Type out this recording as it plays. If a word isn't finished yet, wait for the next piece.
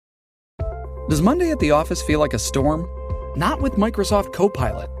Does Monday at the office feel like a storm? Not with Microsoft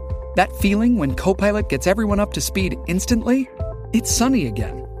Copilot. That feeling when Copilot gets everyone up to speed instantly? It's sunny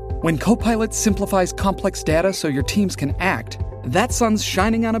again. When Copilot simplifies complex data so your teams can act, that sun's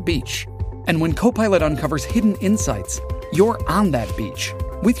shining on a beach. And when Copilot uncovers hidden insights, you're on that beach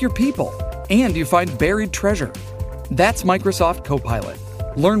with your people, and you find buried treasure. That's Microsoft Copilot.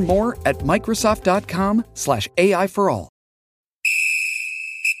 Learn more at Microsoft.com/AI for all.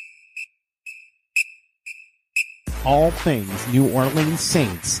 All things New Orleans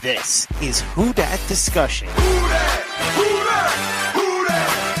Saints. This is Who Dat Discussion. Who dat? Who dat? Who dat?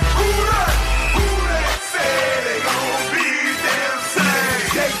 Who dat? Who dat? Say they gon' be them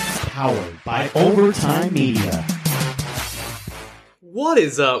Saints. Powered by Overtime Media. What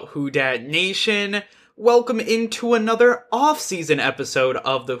is up, Who Dat Nation? Welcome into another off-season episode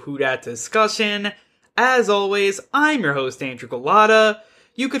of the Who Dat Discussion. As always, I'm your host, Andrew Galata.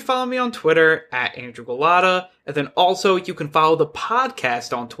 You could follow me on Twitter at Andrew Galata, and then also you can follow the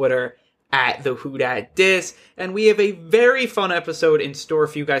podcast on Twitter at the Who Dat Dis. And we have a very fun episode in store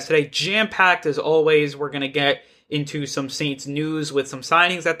for you guys today. Jam-packed as always. We're going to get into some Saints news with some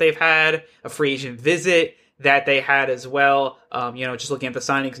signings that they've had, a free agent visit that they had as well. Just looking at the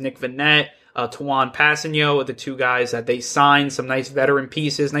signings, Nick Vannett, Kpassagnon, the two guys that they signed, some nice veteran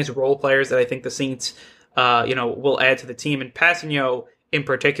pieces, nice role players that I think the Saints, will add to the team. And Kpassagnon, in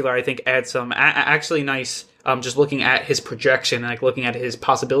particular, I think adds some actually nice, just looking at his projection, like looking at his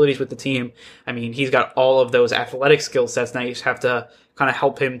possibilities with the team. I mean, he's got all of those athletic skill sets. Now you just have to kind of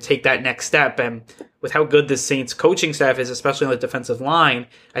help him take that next step. And with how good the Saints coaching staff is, especially on the defensive line,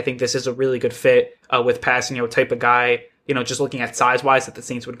 I think this is a really good fit with Kpassagnon, type of guy, just looking at size-wise that the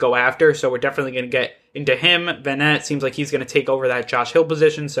Saints would go after. So we're definitely going to get into him. Vannett seems like he's going to take over that Josh Hill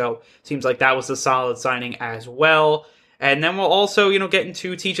position. So seems like that was a solid signing as well. And then we'll also, get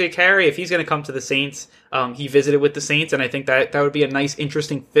into TJ Carey if he's going to come to the Saints. He visited with the Saints, and I think that would be a nice,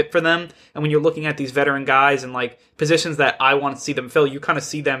 interesting fit for them. And when you're looking at these veteran guys and like positions that I want to see them fill, you kind of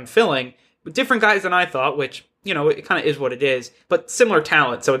see them filling with different guys than I thought, which, it kind of is what it is, but similar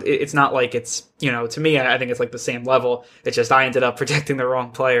talent. So it's not like it's, to me, I think it's like the same level. It's just I ended up projecting the wrong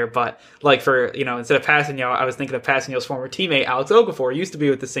player. But like for, instead of Kpassagnon, I was thinking of Kpassagnon's former teammate, Alex Okafor, used to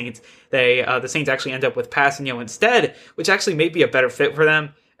be with the Saints. The Saints actually end up with Kpassagnon instead, which actually may be a better fit for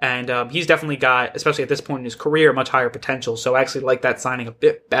them. And he's definitely got, especially at this point in his career, much higher potential. So I actually like that signing a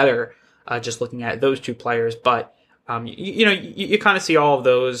bit better, just looking at those two players. But, you kind of see all of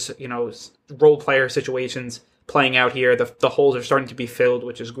those, role player situations playing out here. The holes are starting to be filled,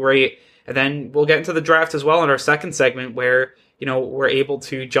 which is great. And then we'll get into the draft as well in our second segment where, we're able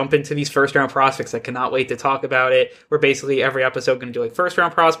to jump into these first round prospects. I cannot wait to talk about it. We're basically every episode going to do like first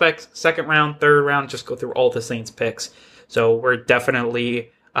round prospects, second round, third round, just go through all the Saints picks. So we're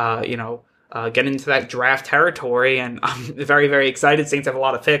definitely, getting into that draft territory, and I'm very, very excited. Saints have a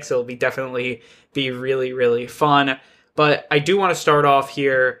lot of picks, so it'll definitely be really, really fun. But I do want to start off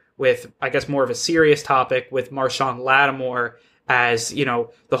here with, I guess, more of a serious topic with Marshon Lattimore, as,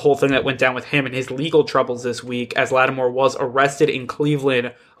 the whole thing that went down with him and his legal troubles this week, as Lattimore was arrested in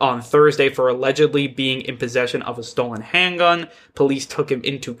Cleveland on Thursday for allegedly being in possession of a stolen handgun. Police took him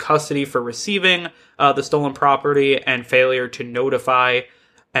into custody for receiving the stolen property and failure to notify,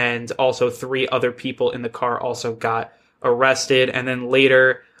 and also 3 other people in the car also got arrested. And then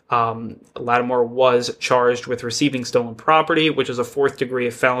later, Lattimore was charged with receiving stolen property, which is a 4th degree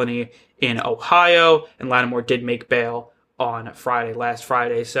felony in Ohio, and Lattimore did make bail on last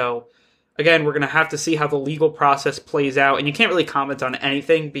Friday. So again, we're going to have to see how the legal process plays out, and you can't really comment on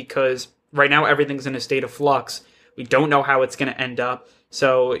anything because right now everything's in a state of flux. We don't know how it's going to end up.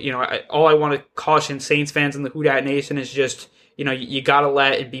 So, all I want to caution Saints fans in the Who Dat Nation is just, you got to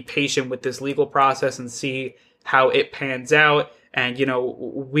let and be patient with this legal process and see how it pans out. And,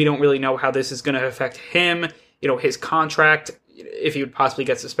 we don't really know how this is going to affect him, his contract, if he would possibly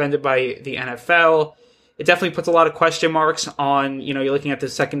get suspended by the NFL. It definitely puts a lot of question marks on, you're looking at the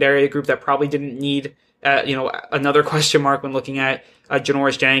secondary group that probably didn't need, another question mark when looking at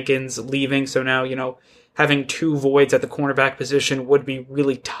Janoris Jenkins leaving. So now, having 2 voids at the cornerback position would be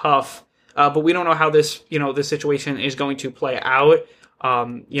really tough. But we don't know how this situation is going to play out.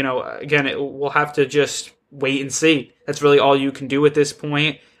 Again, we'll have to just wait and see. That's really all you can do at this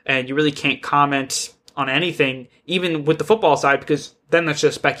point, and you really can't comment on anything, even with the football side, because then that's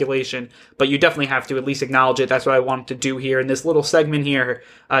just speculation. But you definitely have to at least acknowledge it. That's what I wanted to do here in this little segment here,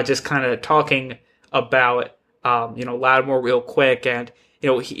 just kind of talking about Lattimore real quick. And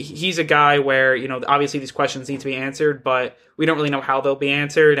he's a guy where obviously these questions need to be answered, but we don't really know how they'll be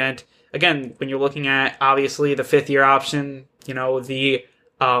answered. And again, when you're looking at obviously the 5th year option, the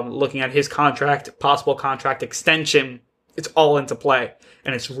looking at his contract, possible contract extension, it's all into play.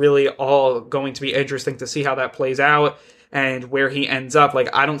 And it's really all going to be interesting to see how that plays out and where he ends up. Like,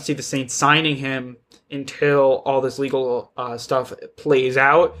 I don't see the Saints signing him until all this legal stuff plays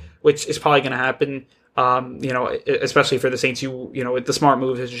out, which is probably going to happen. Especially for the Saints, the smart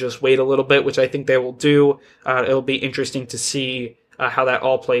move is to just wait a little bit, which I think they will do. It'll be interesting to see how that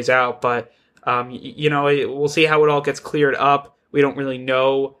all plays out. But, we'll see how it all gets cleared up. We don't really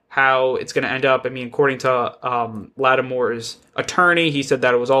know how it's going to end up. I mean, according to Lattimore's attorney, he said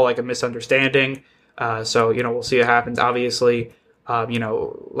that it was all like a misunderstanding. So we'll see what happens. Obviously,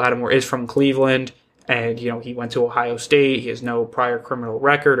 Lattimore is from Cleveland, and, he went to Ohio State. He has no prior criminal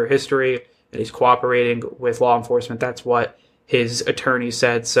record or history, and he's cooperating with law enforcement. That's what his attorney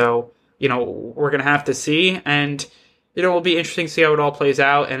said. So, we're going to have to see, and, it'll be interesting to see how it all plays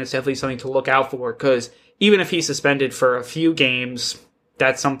out, and it's definitely something to look out for, because even if he's suspended for a few games,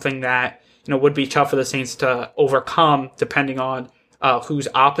 that's something that, would be tough for the Saints to overcome, depending on who's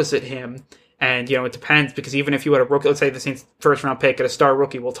opposite him. And, it depends, because even if you had a rookie, let's say the Saints first-round pick at a star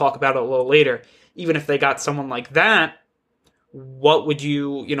rookie, we'll talk about it a little later, even if they got someone like that, what would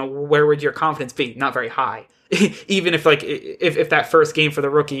where would your confidence be? Not very high. Even if that first game for the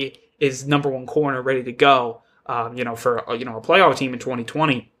rookie is number one corner ready to go, for a playoff team in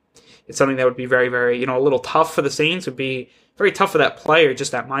 2020, it's something that would be very, very, a little tough for the Saints. It would be very tough for that player.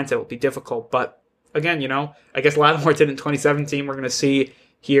 Just that mindset would be difficult. But again, I guess Lattimore did in 2017. We're going to see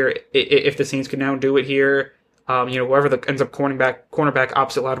here if the Saints can now do it here. Whoever ends up cornerback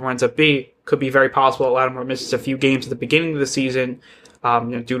opposite Lattimore ends up could be very possible that Lattimore misses a few games at the beginning of the season,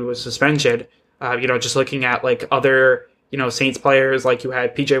 due to a suspension. Just looking at like other, Saints players, like you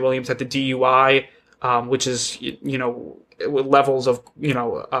had PJ Williams at the DUI, which is, levels of,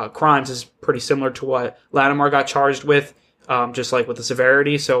 crimes is pretty similar to what Lattimore got charged with, just like with the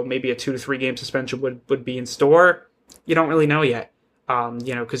severity. So maybe a 2 to 3 game suspension would be in store. You don't really know yet,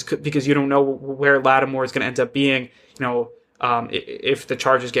 because you don't know where Lattimore is going to end up being, if the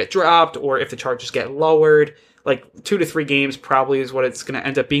charges get dropped or if the charges get lowered. Like 2 to 3 games probably is what it's going to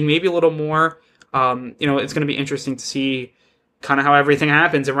end up being, maybe a little more. It's going to be interesting to see kind of how everything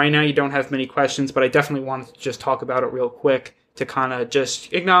happens. And right now you don't have many questions, but I definitely wanted to just talk about it real quick to kind of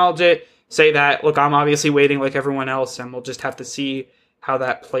just acknowledge it, say that, look, I'm obviously waiting like everyone else, and we'll just have to see how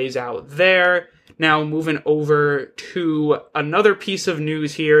that plays out there. Now, moving over to another piece of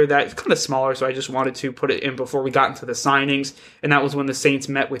news here that's kind of smaller, so I just wanted to put it in before we got into the signings, and that was when the Saints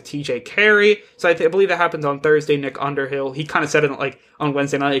met with TJ Carey. So I believe that happened on Thursday. Nick Underhill, he kind of said it on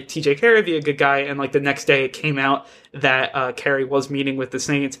Wednesday night, like, TJ Carey would be a good guy, and the next day it came out that Carey was meeting with the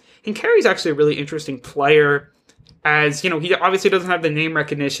Saints. And Carey's actually a really interesting player, as, he obviously doesn't have the name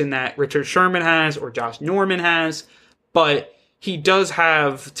recognition that Richard Sherman has or Josh Norman has, but he does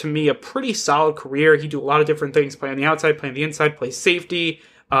have, to me, a pretty solid career. He do a lot of different things, play on the outside, play on the inside, play safety.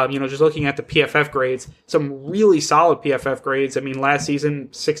 Just looking at the PFF grades, some really solid PFF grades. I mean, last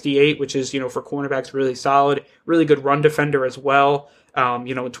season, 68, which is, for cornerbacks, really solid. Really good run defender as well. In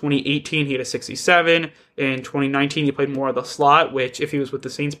 2018, he had a 67. In 2019, he played more of the slot, which, if he was with the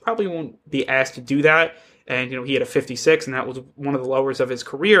Saints, probably won't be asked to do that. And, he had a 56, and that was one of the lowers of his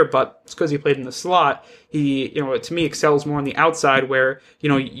career, but it's because he played in the slot. He, to me, excels more on the outside where,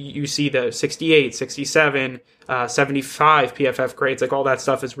 you see the 68, 67, 75 PFF grades, like all that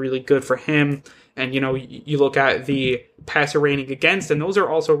stuff is really good for him. And, you look at the passer rating against, and those are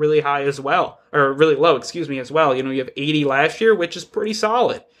also really high as well, or really low, as well. You have 80 last year, which is pretty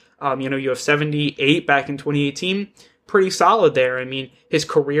solid. You have 78 back in 2018. Pretty solid there. I mean, his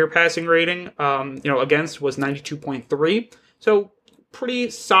career passing rating, against was 92.3. So pretty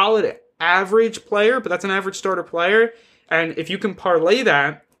solid average player, but that's an average starter player. And if you can parlay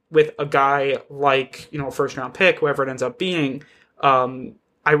that with a guy like, a first round pick, whoever it ends up being,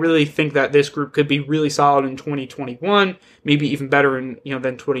 I really think that this group could be really solid in 2021, maybe even better than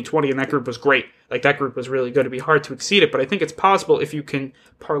 2020. And that group was great. Like, that group was really good. It'd be hard to exceed it, but I think it's possible if you can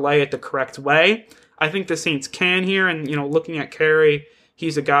parlay it the correct way. I think the Saints can here, and, looking at Carey,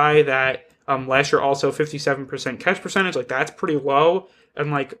 he's a guy that last year also 57% catch percentage, that's pretty low.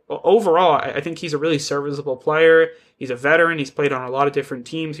 And, overall, I think he's a really serviceable player. He's a veteran. He's played on a lot of different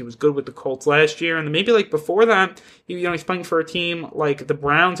teams. He was good with the Colts last year. And maybe, before that, he's playing for a team like the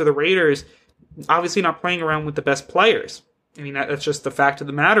Browns or the Raiders, obviously not playing around with the best players. I mean, that's just the fact of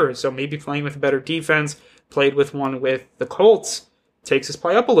the matter. So maybe playing with a better defense, played with one with the Colts, takes his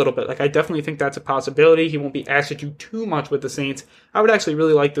play up a little bit. I definitely think that's a possibility. He won't be asked to do too much with the Saints. I would actually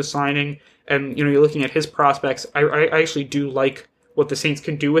really like this signing. And, you're looking at his prospects. I actually do like what the Saints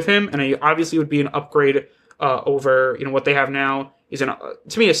can do with him. And he obviously would be an upgrade over, what they have now. He's to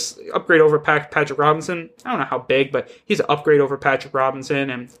me, an upgrade over Patrick Robinson. I don't know how big, but he's an upgrade over Patrick Robinson.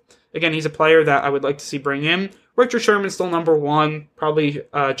 And again, he's a player that I would like to see bring in. Richard Sherman's still number one. Probably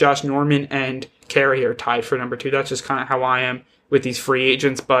Josh Norman and Carey are tied for number two. That's just kind of how I am with these free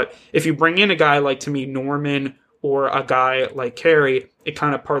agents. But if you bring in a guy like, to me, Norman or a guy like Carey, it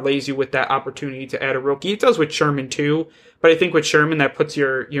kind of parlays you with that opportunity to add a rookie. It does with Sherman too. But I think with Sherman, that puts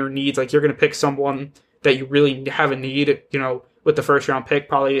your needs, like you're going to pick someone that you really have a need, with the first round pick,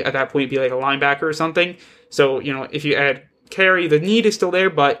 probably at that point be like a linebacker or something. So, if you add Carey, the need is still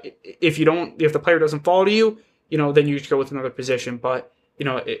there, but if the player doesn't fall to you, then you just go with another position. But,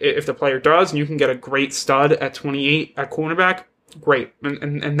 if the player does and you can get a great stud at 28 at cornerback, great.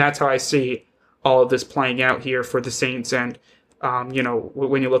 And that's how I see all of this playing out here for the Saints. And,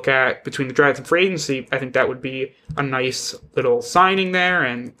 when you look at between the draft and free agency, I think that would be a nice little signing there.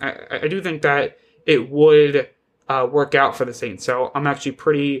 And I do think that it would work out for the Saints. So I'm actually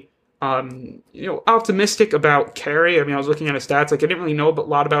pretty, optimistic about Carey. I mean, I was looking at his stats. Like, I didn't really know a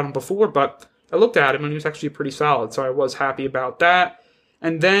lot about him before, but I looked at him and he was actually pretty solid. So I was happy about that.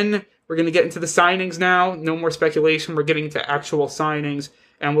 And then we're going to get into the signings now. No more speculation. We're getting to actual signings.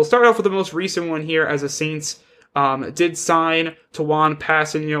 And we'll start off with the most recent one here, as the Saints did sign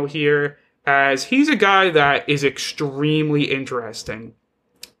Kpassagnon here, as he's a guy that is extremely interesting.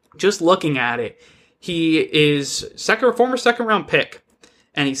 Just looking at it, he is former second round pick,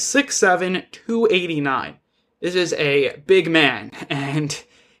 and he's 6'7", 289. This is a big man, and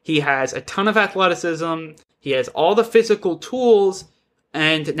he has a ton of athleticism. He has all the physical tools,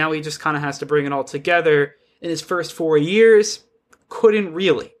 and now he just kind of has to bring it all together. In his first 4 years, couldn't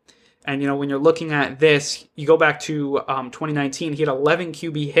really. And, when you're looking at this, you go back to 2019, he had 11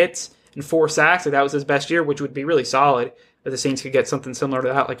 QB hits and 4 sacks. Like, that was his best year, which would be really solid. If the Saints could get something similar to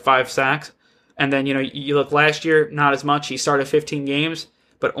that, like 5 sacks. And then, you look last year, not as much. He started 15 games,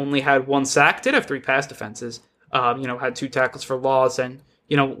 but only had 1 sack. Did have 3 pass defenses. Had 2 tackles for loss. And,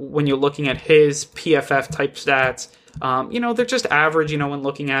 when you're looking at his PFF type stats, they're just average, when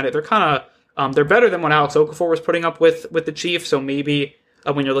looking at it. They're kind of, they're better than what Alex Okafor was putting up with the Chiefs. So maybe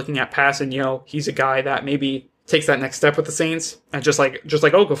when you're looking at Kpassagnon, he's a guy that maybe takes that next step with the Saints. And just like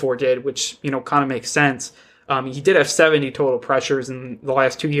Okafor did, which, kind of makes sense. He did have 70 total pressures in the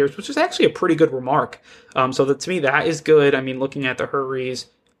last 2 years, which is actually a pretty good remark. So to me, that is good. I mean, looking at the hurries,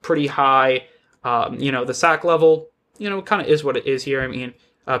 pretty high. The sack level, kind of is what it is here. I mean,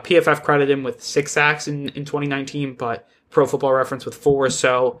 PFF credited him with 6 sacks in 2019, but Pro Football Reference with 4.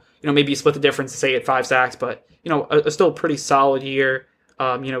 So, maybe you split the difference to say at 5 sacks, but, a still pretty solid year.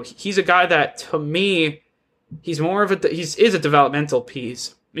 He's a guy that, to me, he's more of is a developmental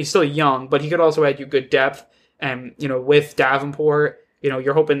piece. He's still young, but he could also add you good depth. And, with Davenport,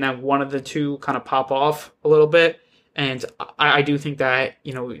 you're hoping that one of the two kind of pop off a little bit. And I do think that,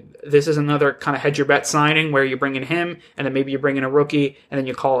 this is another kind of hedge your bet signing where you bring in him and then maybe you bring in a rookie and then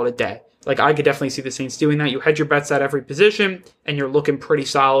you call it a day. Like, I could definitely see the Saints doing that. You hedge your bets at every position and you're looking pretty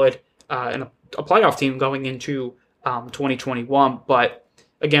solid in a playoff team going into 2021. But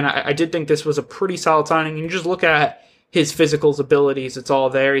again, I did think this was a pretty solid signing. And you just look at his physical abilities, it's all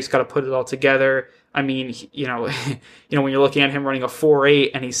there. He's got to put it all together. I mean, when you're looking at him running a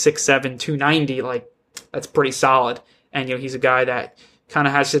 4.8 and he's 6'7", 290, like, that's pretty solid. And, he's a guy that kind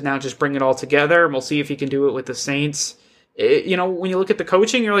of has to now just bring it all together, and we'll see if he can do it with the Saints. When you look at the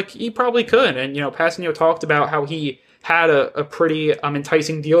coaching, you're like, he probably could. And, Kpassagnon talked about how he had a pretty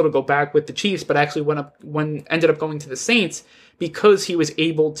enticing deal to go back with the Chiefs, but actually ended up going to the Saints because he was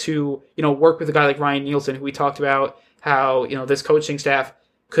able to, work with a guy like Ryan Nielsen, who we talked about how, this coaching staff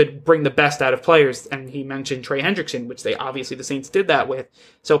could bring the best out of players. And he mentioned Trey Hendrickson, which the Saints did that with.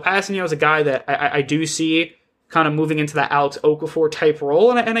 So Kpassagnon is a guy that I do see kind of moving into that Alex Okafor type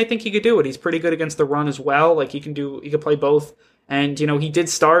role. And I think he could do it. He's pretty good against the run as well. Like, he can play both. And, he did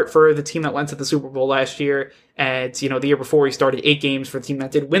start for the team that went to the Super Bowl last year. And, the year before he started 8 games for the team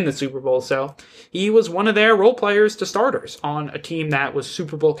that did win the Super Bowl. So he was one of their role players to starters on a team that was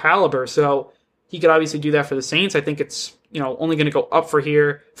Super Bowl caliber. So he could obviously do that for the Saints. I think it's, only going to go up for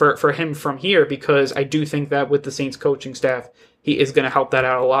him from here, because I do think that with the Saints coaching staff, he is going to help that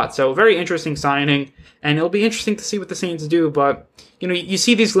out a lot. So very interesting signing, and it'll be interesting to see what the Saints do. But, you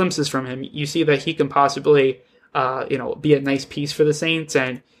see these glimpses from him. You see that he can possibly, be a nice piece for the Saints,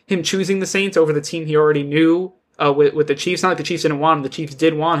 and him choosing the Saints over the team he already knew with the Chiefs. Not like the Chiefs didn't want him. The Chiefs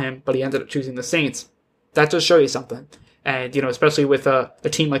did want him, but he ended up choosing the Saints. That does show you something. And, especially with a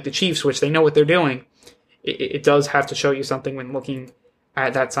team like the Chiefs, which they know what they're doing, it does have to show you something when looking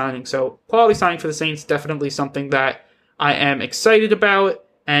at that signing. So quality signing for the Saints, definitely something that I am excited about.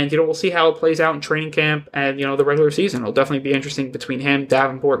 And, we'll see how it plays out in training camp and, the regular season. It'll definitely be interesting between him,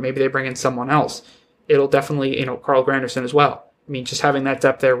 Davenport, maybe they bring in someone else. It'll definitely, Carl Granderson as well. I mean, just having that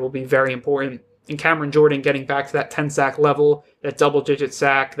depth there will be very important. And Cameron Jordan getting back to that 10-sack level, that double-digit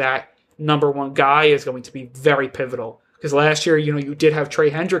sack, that number one guy is going to be very pivotal. Because last year, you did have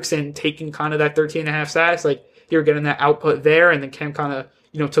Trey Hendrickson taking kind of that 13.5 sacks. Like, you were getting that output there, and then Cam kind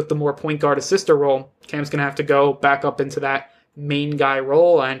of, took the more point guard assister role. Cam's going to have to go back up into that main guy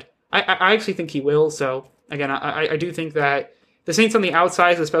role, and I actually think he will. So, again, I do think that the Saints on the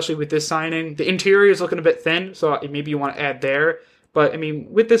outside, especially with this signing, the interior is looking a bit thin, so maybe you want to add there. But, I mean,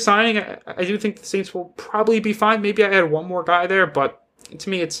 with this signing, I do think the Saints will probably be fine. Maybe I add one more guy there, but to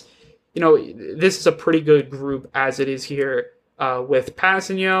me, it's, this is a pretty good group as it is here with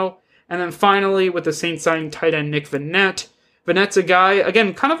Kpassagnon. And then finally, with the Saints signing tight end Nick Vannett. Vannett's a guy,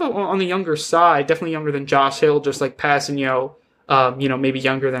 again, kind of on the younger side, definitely younger than Josh Hill, just like Kpassagnon, maybe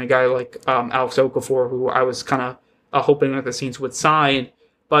younger than a guy like Alex Okafor, who I was kind of hoping that the Saints would sign.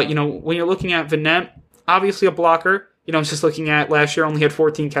 But, when you're looking at Vannett, obviously a blocker. Just looking at last year, only had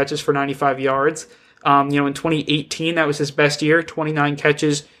 14 catches for 95 yards. In 2018, that was his best year, 29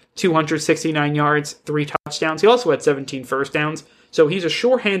 catches, 269 yards, 3 touchdowns. He also had 17 first downs. So he's a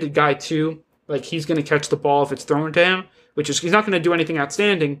sure-handed guy, too. Like, he's going to catch the ball if it's thrown to him, which is, he's not going to do anything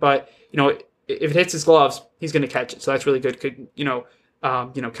outstanding, but, if it hits his gloves, he's going to catch it. So that's really good. Could,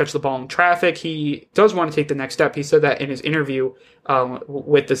 catch the ball in traffic. He does want to take the next step. He said that in his interview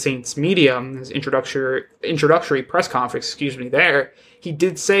with the Saints media, his introductory press conference, there. He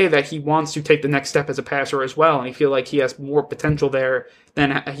did say that he wants to take the next step as a passer as well, and he feel like he has more potential there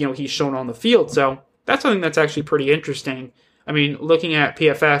than, he's shown on the field. So that's something that's actually pretty interesting. I mean, looking at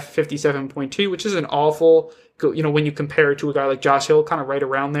PFF 57.2, which isn't awful, when you compare it to a guy like Josh Hill, kind of right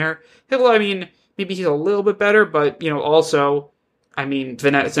around there. Hill, I mean, maybe he's a little bit better, but, also, I mean,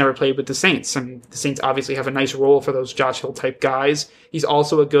 Vannett has never played with the Saints, and the Saints obviously have a nice role for those Josh Hill type guys. He's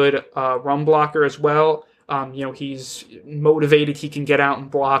also a good run blocker as well. He's motivated. He can get out and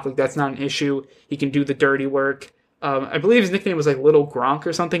block. Like, that's not an issue. He can do the dirty work. I believe his nickname was like Little Gronk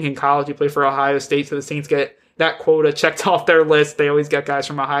or something in college. He played for Ohio State, so the Saints get that quota checked off their list. They always get guys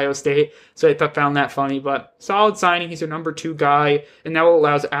from Ohio State, so I found that funny. But solid signing. He's a number 2 guy, and that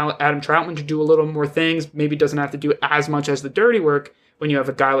allows Adam Troutman to do a little more things. Maybe doesn't have to do as much as the dirty work when you have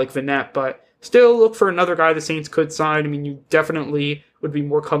a guy like Vannett, but still look for another guy the Saints could sign. I mean, you definitely would be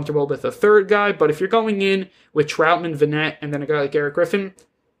more comfortable with a third guy, but if you're going in with Troutman, Vannett, and then a guy like Eric Griffin, it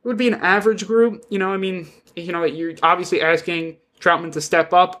would be an average group. You're obviously asking Troutman to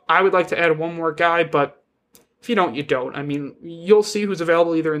step up. I would like to add one more guy, but if you don't, you don't. I mean, you'll see who's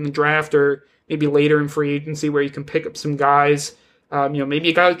available either in the draft or maybe later in free agency where you can pick up some guys. Maybe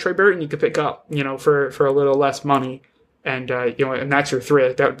a guy like Trey Burton you could pick up, for a little less money. And, and that's your 3.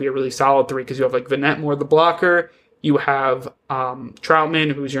 Like, that would be a really solid 3 because you have, like, Vannett more the blocker. You have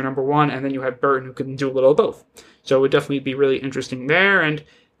Troutman, who's your number 1, and then you have Burton, who can do a little of both. So it would definitely be really interesting there, and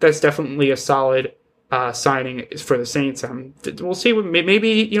that's definitely a solid signing for the Saints. We'll see.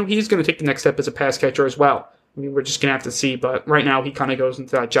 Maybe, he's going to take the next step as a pass catcher as well. I mean, we're just going to have to see, but right now he kind of goes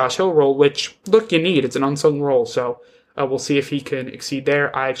into that Josh Hill role, which, look, you need. It's an unsung role, so we'll see if he can exceed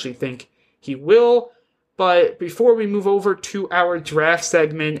there. I actually think he will. But before we move over to our draft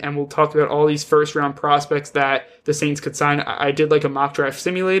segment and we'll talk about all these first-round prospects that the Saints could sign, I did like a mock draft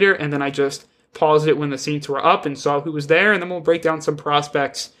simulator, and then I just paused it when the Saints were up and saw who was there, and then we'll break down some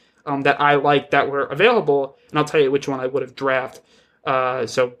prospects that I liked that were available, and I'll tell you which one I would have drafted.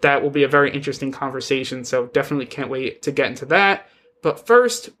 So that will be a very interesting conversation, so definitely can't wait to get into that. But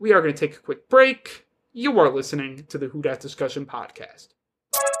first, we are going to take a quick break. You are listening to the Who Dat Discussion podcast.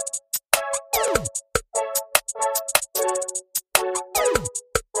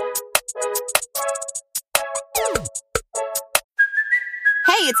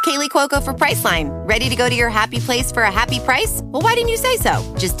 Hey, it's Kaylee Cuoco for Priceline. Ready to go to your happy place for a happy price? Well, why didn't you say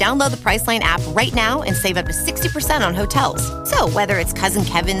so? Just download the Priceline app right now and save up to 60% on hotels. So whether it's Cousin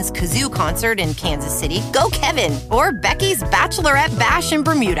Kevin's Kazoo Concert in Kansas City, go Kevin, or Becky's Bachelorette Bash in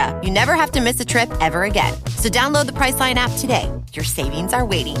Bermuda, you never have to miss a trip ever again. So download the Priceline app today. Your savings are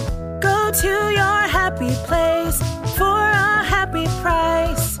waiting. Go to your happy place for a happy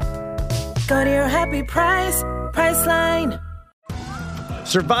price. Go to your happy price, Priceline.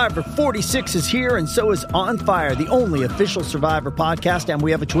 Survivor 46 is here, and so is On Fire, the only official Survivor podcast, and we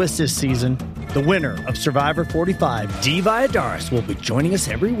have a twist this season. The winner of Survivor 45, Dee Valladares, will be joining us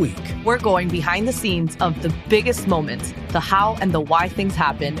every week. We're going behind the scenes of the biggest moments, the how and the why things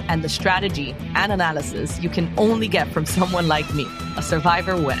happen, and the strategy and analysis you can only get from someone like me, a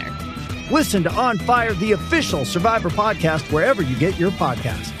Survivor winner. Listen to On Fire, the official Survivor podcast, wherever you get your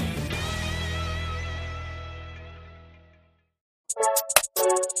podcasts.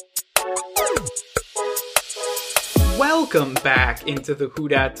 Welcome back into the Who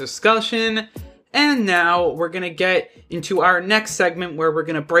Dat discussion, and now we're going to get into our next segment where we're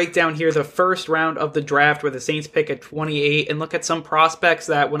going to break down here the first round of the draft where the Saints pick at 28 and look at some prospects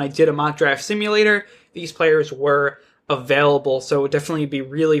that when I did a mock draft simulator, these players were available. So it would definitely be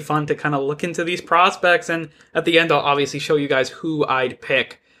really fun to kind of look into these prospects, and at the end I'll obviously show you guys who I'd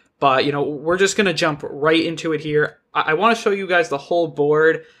pick. But, we're just going to jump right into it here. I want to show you guys the whole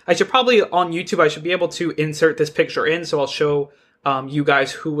board. I should probably, on YouTube, I should be able to insert this picture in, so I'll show you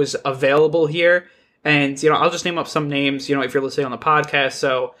guys who was available here. And, I'll just name up some names, if you're listening on the podcast.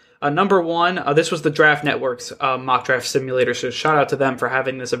 So, number one, this was the Draft Network's mock draft simulator, so shout out to them for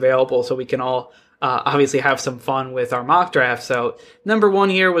having this available so we can all obviously have some fun with our mock draft. So, number one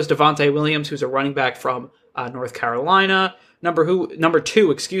here was Devontae Williams, who's a running back from North Carolina. Number two,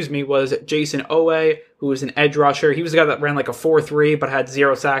 was Jason Owe, who was an edge rusher. He was the guy that ran like a 4.3, but had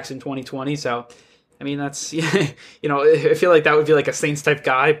 0 sacks in 2020. So, that's, I feel like that would be like a Saints type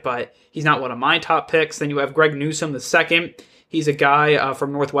guy, but he's not one of my top picks. Then you have Greg Newsome, the second. He's a guy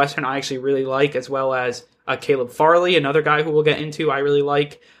from Northwestern I actually really like, as well as Caleb Farley, another guy who we'll get into I really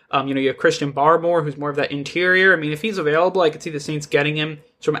like. You have Christian Barmore, who's more of that interior. If he's available, I could see the Saints getting him.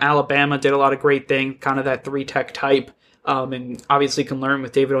 He's from Alabama, did a lot of great things, kind of that 3-tech type. And obviously can learn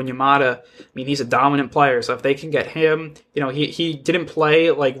with David Onyemata. He's a dominant player, so if they can get him, he didn't play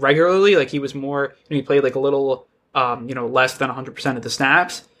like regularly, like he was more, he played like a little, less than 100% of the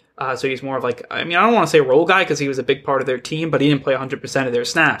snaps. So he's more of like, I don't want to say role guy because he was a big part of their team, but he didn't play 100% of their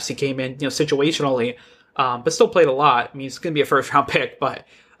snaps. He came in, situationally, but still played a lot. He's going to be a first round pick, but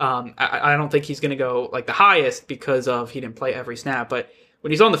I don't think he's going to go like the highest because of he didn't play every snap, but when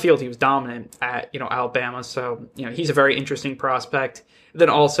he's on the field, he was dominant at, Alabama. So, he's a very interesting prospect.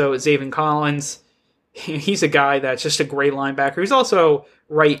 Then also Zaven Collins. He's a guy that's just a great linebacker. He's also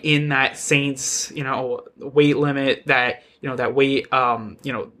right in that Saints, weight limit that, that weight,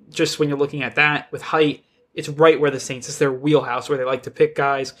 just when you're looking at that with height, it's right where the Saints is their wheelhouse where they like to pick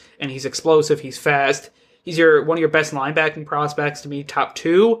guys. And he's explosive. He's fast. He's one of your best linebacking prospects to me, top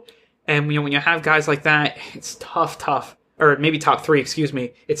 2. And, when you have guys like that, it's tough. Or maybe top 3,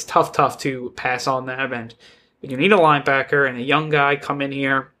 it's tough to pass on them. And when you need a linebacker and a young guy come in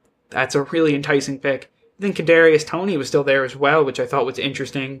here, that's a really enticing pick. I think Kadarius Toney was still there as well, which I thought was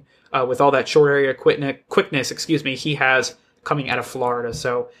interesting with all that short area quickness, he has coming out of Florida.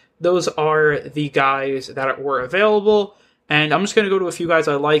 So those are the guys that were available. And I'm just going to go to a few guys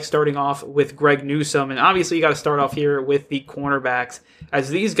I like, starting off with Greg Newsome. And obviously you got to start off here with the cornerbacks. As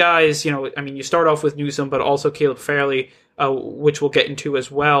these guys, you start off with Newsome, but also Caleb Farley, which we'll get into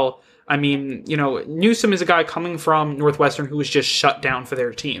as well. Newsome is a guy coming from Northwestern who was just shut down for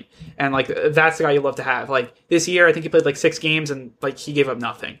their team. And, that's the guy you love to have. This year, I think he played, 6 games, and, he gave up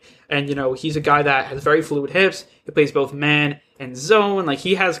nothing. And, he's a guy that has very fluid hips. He plays both man and zone.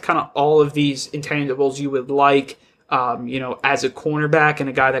 He has kind of all of these intangibles you would like, as a cornerback and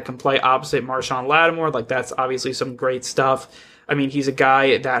a guy that can play opposite Marshawn Lattimore. That's obviously some great stuff. He's a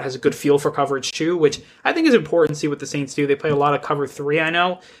guy that has a good feel for coverage too, which I think is important to see what the Saints do. They play a lot of cover 3, I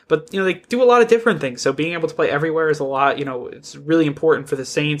know, but, they do a lot of different things. So being able to play everywhere is a lot, it's really important for the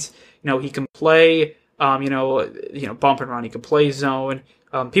Saints. He can play, bump and run. He can play zone.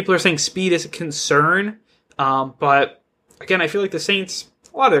 People are saying speed is a concern. But again, I feel like the Saints,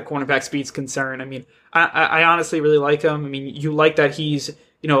 a lot of their cornerback speed's a concern. I honestly really like him. You like that he's,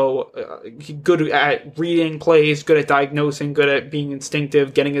 good at reading plays, good at diagnosing, good at being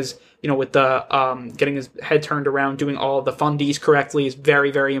instinctive, getting his, with the, getting his head turned around, doing all the fundies correctly is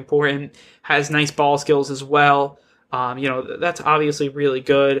very, very important. Has nice ball skills as well. That's obviously really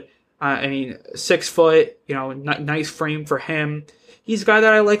good. 6 foot, nice frame for him. He's a guy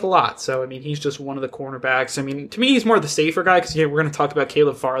that I like a lot. So, he's just one of the cornerbacks. To me, he's more the safer guy because we're going to talk about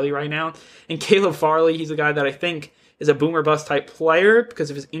Caleb Farley right now. And Caleb Farley, he's a guy that I think is a boomer bust type player because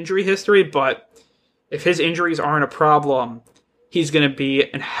of his injury history, but if his injuries aren't a problem, he's going to be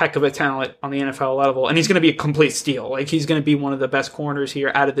a heck of a talent on the NFL level, and he's going to be a complete steal. He's going to be one of the best corners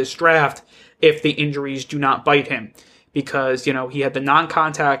here out of this draft if the injuries do not bite him. Because, he had the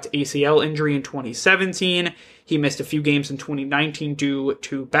non-contact ACL injury in 2017. He missed a few games in 2019 due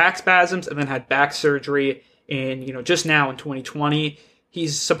to back spasms and then had back surgery in, just now in 2020.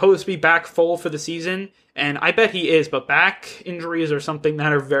 He's supposed to be back full for the season, and I bet he is, but back injuries are something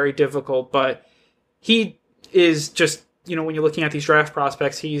that are very difficult. But he is just, when you're looking at these draft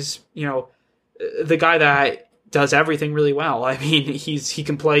prospects, he's, the guy that does everything really well. I mean, he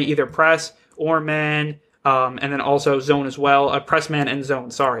can play either press or man, and then also zone as well. Press, man, and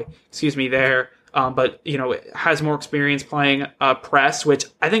zone. Sorry, excuse me there. But has more experience playing press, which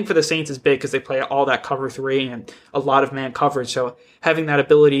I think for the Saints is big because they play all that cover 3 and a lot of man coverage. So having that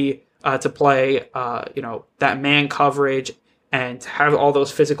ability to play, that man coverage and have all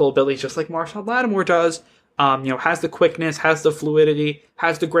those physical abilities, just like Marshall Lattimore does. Has the quickness, has the fluidity,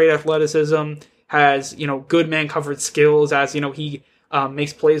 has the great athleticism, has, good man coverage skills as, he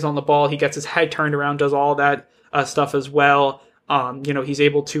makes plays on the ball. He gets his head turned around, does all that stuff as well. He's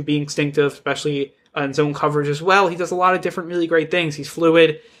able to be instinctive, especially in zone coverage as well. He does a lot of different really great things. He's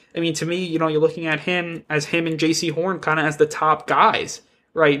fluid. I mean, to me, you're looking at him and J.C. Horn kind of as the top guys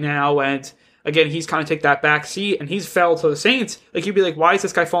right now. And again, he's kind of take that back seat and he's fell to the Saints. Like, you'd be like, why is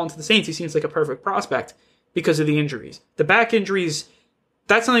this guy falling to the Saints? He seems like a perfect prospect because of the injuries. The back injuries,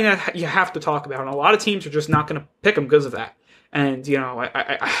 that's something that you have to talk about. And a lot of teams are just not going to pick him because of that. And,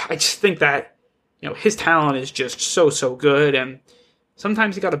 I just think that, his talent is just so good. And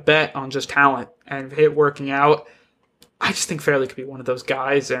sometimes you got to bet on just talent and it working out. I just think Fairley could be one of those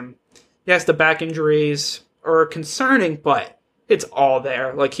guys. And yes, the back injuries are concerning, but it's all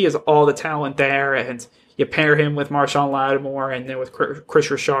there. Like, he has all the talent there. And you pair him with Marshawn Lattimore and then with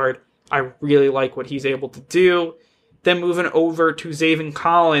Chris Richard. I really like what he's able to do. Then moving over to Zaven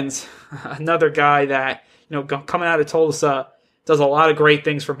Collins, another guy that, coming out of Tulsa, does a lot of great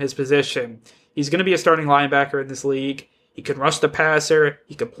things from his position. He's going to be a starting linebacker in this league. He can rush the passer.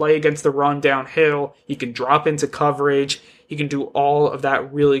 He can play against the run downhill. He can drop into coverage. He can do all of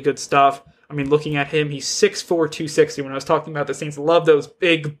that really good stuff. I mean, looking at him, he's 6'4", 260. When I was talking about the Saints, love those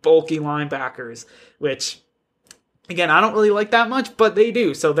big, bulky linebackers, which, again, I don't really like that much, but they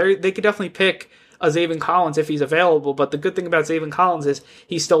do. So they could definitely pick a Zaven Collins if he's available. But the good thing about Zaven Collins is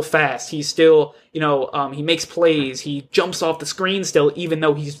he's still fast. He's still, he makes plays. He jumps off the screen still, even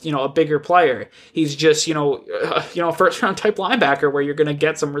though he's, a bigger player. He's just, a first round type linebacker where you're going to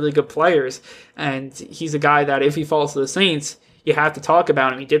get some really good players. And he's a guy that if he falls to the Saints, you have to talk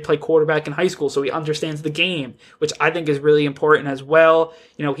about him. He did play quarterback in high school, so he understands the game, which I think is really important as well.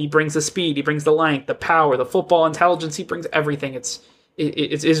 He brings the speed, he brings the length, the power, the football intelligence. He brings everything.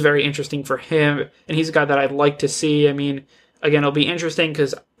 It is very interesting for him, and he's a guy that I'd like to see. I mean, again, it'll be interesting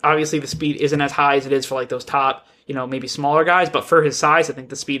because obviously the speed isn't as high as it is for like those top, maybe smaller guys, but for his size, I think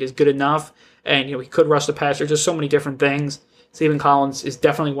the speed is good enough, and he could rush the passer. Just so many different things. Zaven Collins is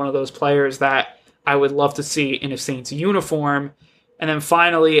definitely one of those players that I would love to see in a Saints uniform. And then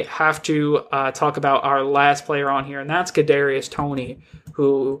finally, have to talk about our last player on here, and that's Kadarius Toney,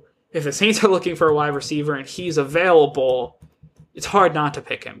 who, if the Saints are looking for a wide receiver and he's available, it's hard not to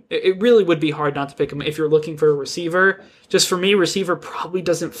pick him. It really would be hard not to pick him if you're looking for a receiver. Just for me, receiver probably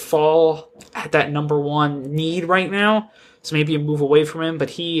doesn't fall at that number one need right now, so maybe you move away from him, but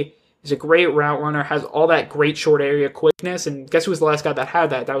he is a great route runner, has all that great short area quickness, and guess who was the last guy that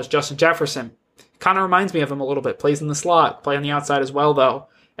had that? That was Justin Jefferson. Kind of reminds me of him a little bit. Plays in the slot, play on the outside as well, though.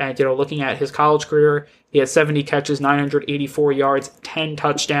 And, looking at his college career, he had 70 catches, 984 yards, 10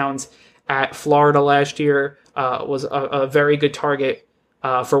 touchdowns at Florida last year. Was a very good target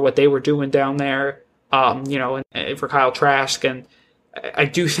for what they were doing down there, and for Kyle Trask. And I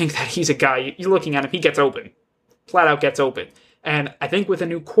do think that he's a guy, you're looking at him, he gets open. Flat out gets open. And I think with a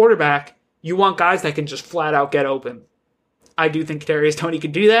new quarterback, you want guys that can just flat out get open. I do think Kadarius Toney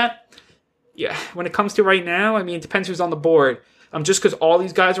could do that. Yeah, when it comes to right now, I mean, it depends who's on the board. Just because all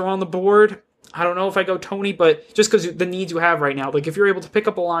these guys are on the board, I don't know if I go Toney, but just because the needs you have right now, like if you're able to pick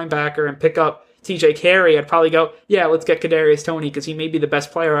up a linebacker and pick up TJ Carey, I'd probably go, yeah, let's get Kadarius Toney because he may be the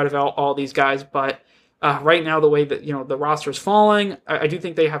best player out of all these guys. But right now, the way that the roster's falling, I do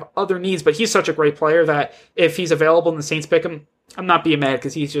think they have other needs. But he's such a great player that if he's available and the Saints pick him, I'm not being mad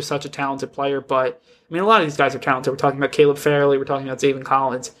because he's just such a talented player. But I mean, a lot of these guys are talented. We're talking about Caleb Fairley, we're talking about Zaven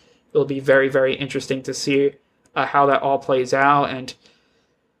Collins. It'll be very, very interesting to see how that all plays out. And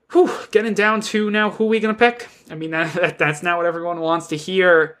getting down to now who we going to pick. I mean, that's not what everyone wants to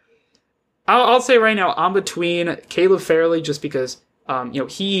hear. I'll say right now, I'm between Caleb Fairley just because,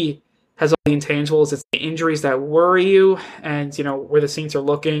 he has all the intangibles. It's the injuries that worry you and, where the Saints are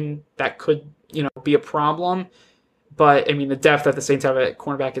looking, that could, be a problem. But, I mean, the depth that the Saints have at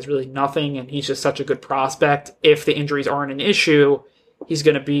cornerback is really nothing, and he's just such a good prospect. If the injuries aren't an issue, he's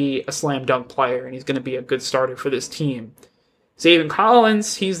going to be a slam dunk player, and he's going to be a good starter for this team. Zaven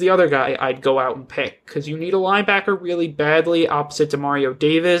Collins, he's the other guy I'd go out and pick, because you need a linebacker really badly opposite Demario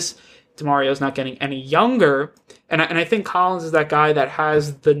Davis. Demario's not getting any younger, and I think Collins is that guy that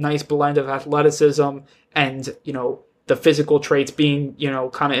has the nice blend of athleticism and, the physical traits being,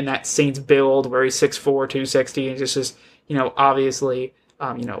 kind of in that Saints build where he's 6'4", 260, and just obviously,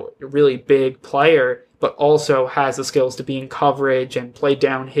 a really big player, but also has the skills to be in coverage and play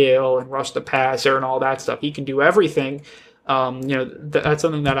downhill and rush the passer and all that stuff. He can do everything. That's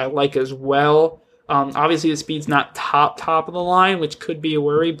something that I like as well. Obviously, the speed's not top of the line, which could be a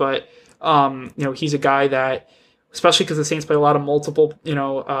worry, but he's a guy that, especially because the Saints play a lot of multiple,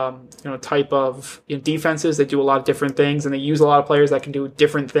 type of defenses. They do a lot of different things, and they use a lot of players that can do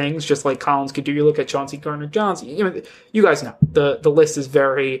different things, just like Collins could do. You look at Chauncey Gardner-Johnson. You guys know the list is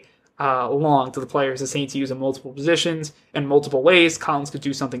very long to the players the Saints use in multiple positions and multiple ways. Collins could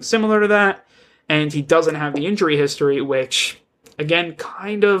do something similar to that, and he doesn't have the injury history, which again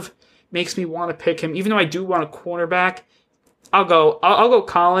kind of makes me want to pick him. Even though I do want a cornerback, I'll go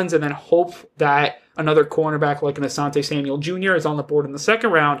Collins and then hope that another cornerback like an Asante Samuel Jr. is on the board in the second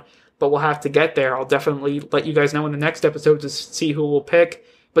round, but we'll have to get there. I'll definitely let you guys know in the next episode to see who we'll pick.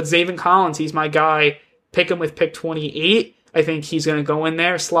 But Zaven Collins, he's my guy. Pick him with pick 28. I think he's going to go in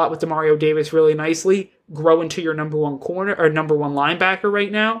there, slot with Demario Davis really nicely, grow into your number one corner or number one linebacker right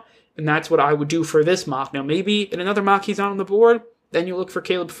now, and that's what I would do for this mock. Now, maybe in another mock he's on the board, then you look for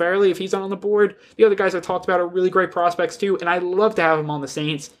Caleb Farley if he's on the board. The other guys I talked about are really great prospects too, and I'd love to have him on the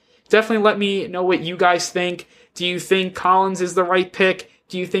Saints. Definitely let me know what you guys think. Do you think Collins is the right pick?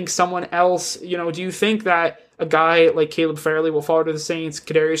 Do you think someone else, do you think that a guy like Caleb Farley will fall to the Saints?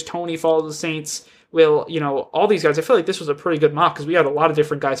 Kadarius Toney fall to the Saints? Will, all these guys, I feel like this was a pretty good mock because we had a lot of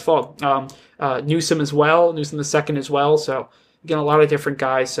different guys fall. Newsome as well, Newsome the second as well. So, again, a lot of different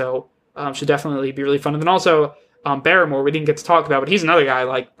guys. So, should definitely be really fun. And then also, Barrymore, we didn't get to talk about, but he's another guy.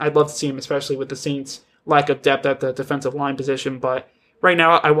 Like, I'd love to see him, especially with the Saints' lack of depth at the defensive line position. But right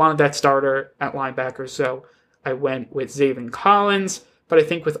now, I wanted that starter at linebacker, so I went with Zaven Collins. But I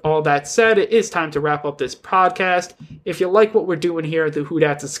think with all that said, it is time to wrap up this podcast. If you like what we're doing here at the Who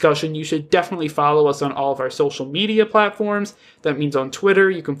Dat Discussion, you should definitely follow us on all of our social media platforms. That means on Twitter,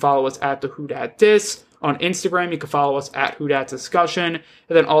 you can follow us at the Who Dat Dis. On Instagram, you can follow us at Who Dat Discussion. And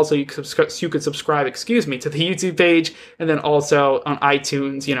then also you could subscribe, to the YouTube page. And then also on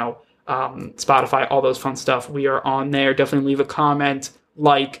iTunes, Spotify, all those fun stuff. We are on there. Definitely leave a comment,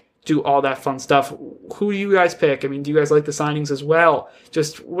 do all that fun stuff. Who do you guys pick? I mean, do you guys like the signings as well?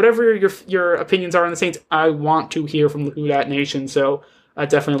 Just whatever your opinions are on the Saints, I want to hear from the Who Dat Nation. So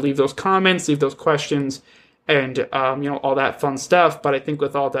definitely leave those comments, leave those questions, and all that fun stuff. But I think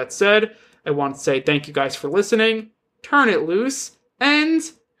with all that said, I want to say thank you guys for listening. Turn it loose and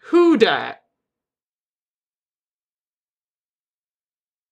Who Dat.